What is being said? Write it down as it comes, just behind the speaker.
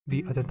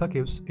The Ajanta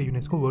Caves, a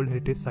UNESCO World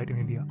Heritage Site in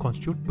India,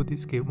 constitute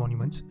Buddhist cave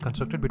monuments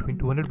constructed between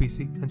 200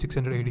 BC and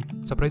 600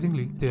 AD.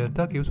 Surprisingly, the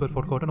Ajanta Caves were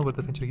forgotten over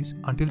the centuries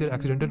until their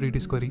accidental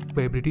rediscovery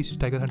by a British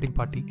tiger hunting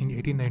party in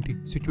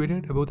 1890.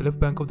 Situated above the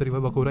left bank of the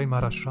river Waghora in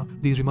Maharashtra,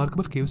 these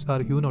remarkable caves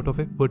are hewn out of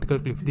a vertical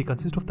cliff. They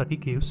consist of 30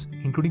 caves,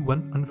 including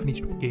one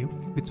unfinished cave,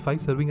 with 5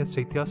 serving as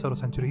chaityas or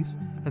sanctuaries,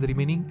 and the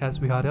remaining as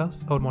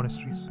viharas or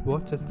monasteries.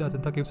 What sets the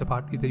Ajanta Caves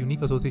apart is the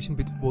unique association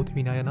with both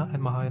Hinayana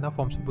and Mahayana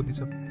forms of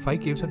Buddhism.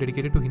 5 caves are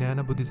dedicated to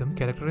Hinayana Buddhism,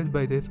 characterized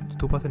by their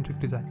stupa-centric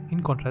design.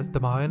 In contrast, the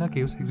Mahayana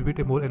caves exhibit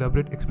a more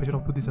elaborate expression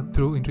of Buddhism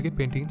through intricate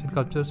paintings and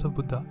sculptures of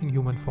Buddha in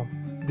human form.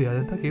 The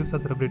Ajanta Caves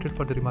are celebrated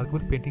for their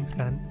remarkable paintings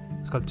and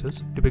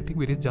sculptures depicting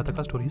various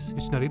Jataka stories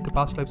which narrate the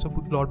past lives of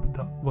Lord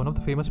Buddha. One of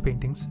the famous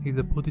paintings is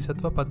the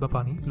Bodhisattva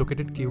Padmapani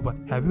located in Cave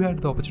 1. Have you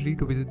had the opportunity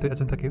to visit the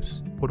Ajanta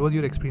Caves? What was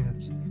your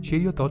experience? Share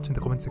your thoughts in the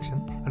comment section,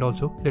 and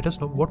also let us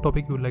know what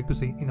topic you would like to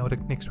see in our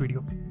next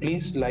video.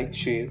 Please like,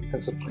 share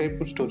and subscribe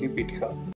to StoryPetika.